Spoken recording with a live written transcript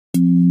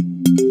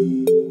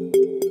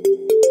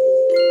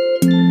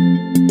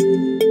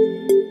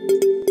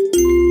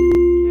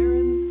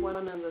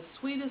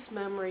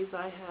memories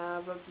I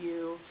have of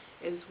you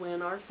is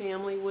when our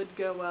family would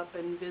go up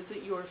and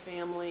visit your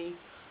family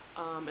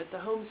at the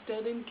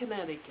homestead in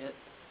Connecticut.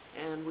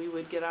 And we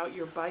would get out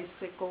your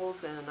bicycles,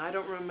 and I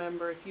don't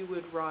remember if you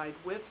would ride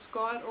with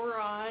Scott or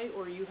I,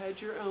 or you had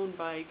your own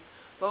bike,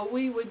 but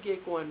we would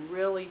get going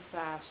really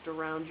fast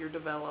around your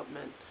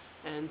development.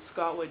 And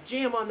Scott would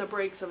jam on the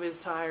brakes of his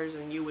tires,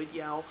 and you would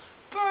yell,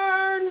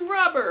 "Burn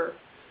rubber!"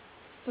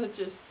 Such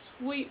a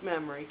sweet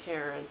memory,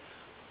 Karen.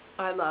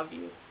 I love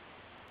you.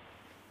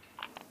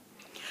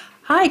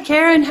 Hi,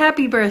 Karen.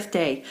 Happy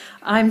birthday.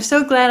 I'm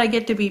so glad I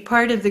get to be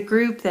part of the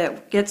group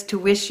that gets to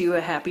wish you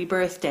a happy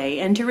birthday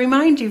and to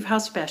remind you of how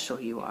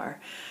special you are.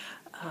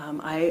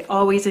 I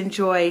always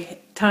enjoy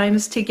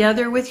times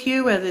together with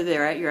you, whether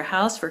they're at your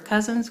house for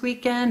Cousins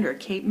Weekend or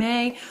Cape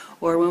May,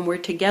 or when we're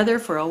together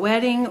for a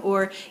wedding,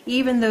 or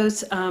even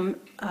those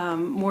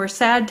more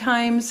sad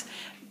times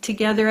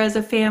together as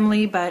a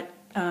family. But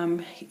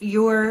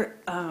you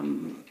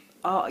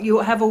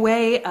have a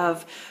way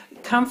of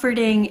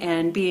comforting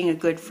and being a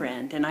good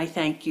friend, and I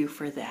thank you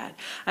for that.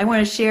 I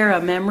want to share a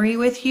memory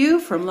with you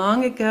from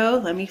long ago.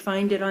 Let me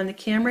find it on the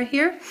camera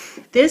here.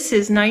 This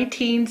is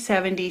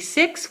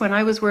 1976 when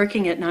I was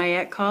working at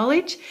Nyack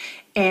College,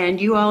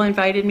 and you all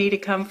invited me to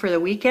come for the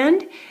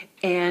weekend.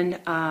 And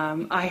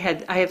I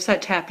have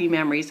such happy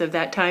memories of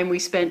that time we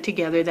spent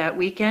together that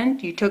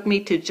weekend. You took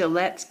me to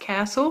Gillette's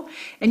Castle,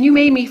 and you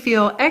made me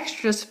feel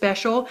extra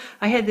special.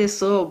 I had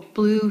this little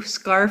blue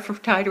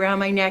scarf tied around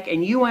my neck,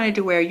 and you wanted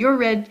to wear your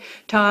red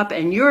top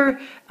and your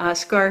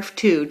scarf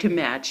too to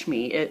match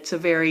me. It's a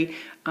very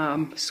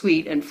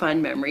sweet and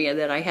fun memory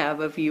that I have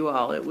of you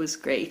all. It was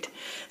great.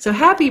 So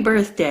happy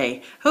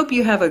birthday. Hope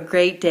you have a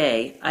great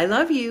day. I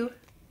love you.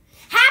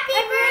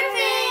 Happy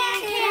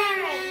birthday,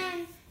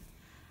 Karen!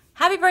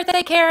 Happy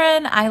birthday,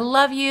 Karen. I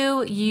love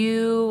you.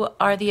 You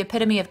are the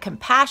epitome of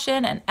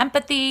compassion and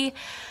empathy.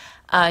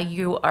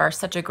 You are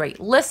such a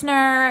great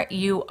listener.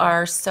 You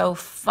are so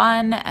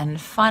fun and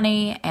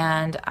funny,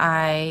 and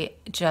I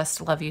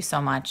just love you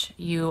so much.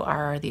 You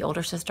are the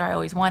older sister I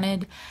always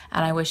wanted,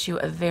 and I wish you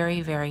a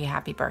very, very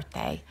happy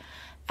birthday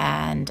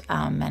and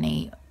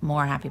many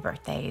more happy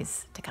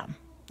birthdays to come.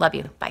 Love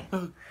you. Bye.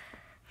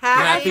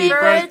 Happy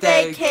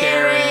birthday,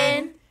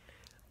 Karen.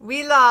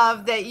 We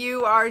love that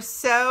you are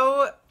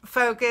so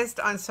focused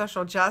on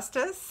social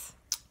justice.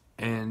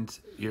 And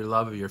your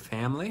love of your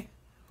family.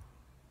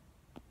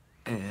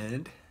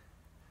 And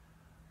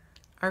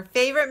our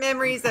favorite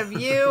memories of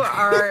you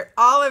are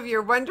all of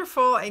your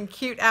wonderful and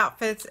cute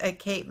outfits at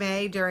Cape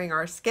May during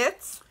our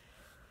skits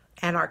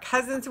and our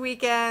Cousins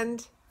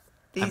Weekend.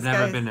 I've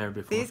never been there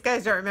before. These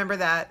guys don't remember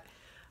that.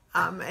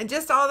 And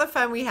just all the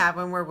fun we have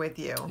when we're with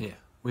you. Yeah.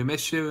 We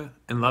miss you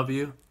and love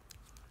you.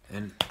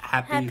 And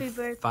happy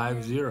birthday.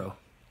 5-0.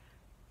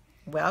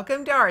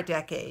 Welcome to our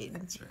decade.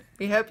 That's right.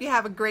 We hope you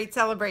have a great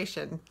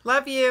celebration.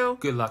 Love you.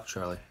 Good luck,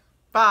 Charlie.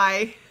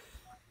 Bye.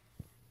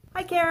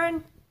 Hi,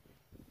 Karen.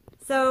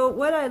 So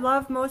what I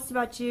love most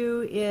about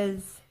you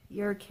is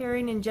your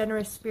caring and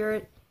generous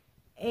spirit,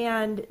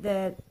 and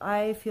that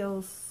I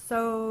feel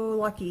so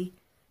lucky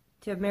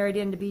to have married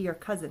in to be your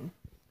cousin.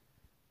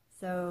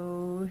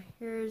 So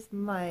here's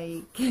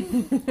Mike.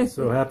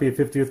 So happy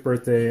 50th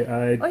birthday.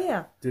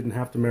 I didn't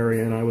have to marry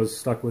in. I was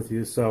stuck with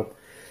you. So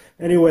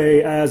anyway,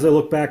 as I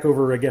look back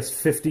over, I guess,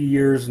 50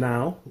 years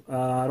now,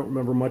 I don't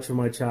remember much of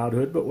my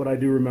childhood, but what I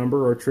do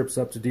remember are trips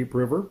up to Deep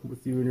River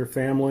with you and your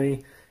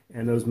family,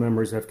 and those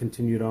memories have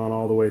continued on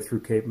all the way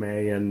through Cape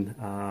May, and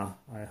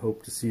I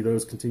hope to see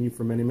those continue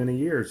for many, many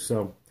years.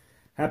 So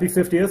happy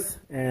 50th,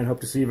 and hope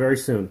to see you very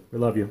soon. We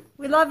love you.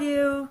 We love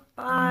you.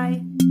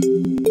 Bye.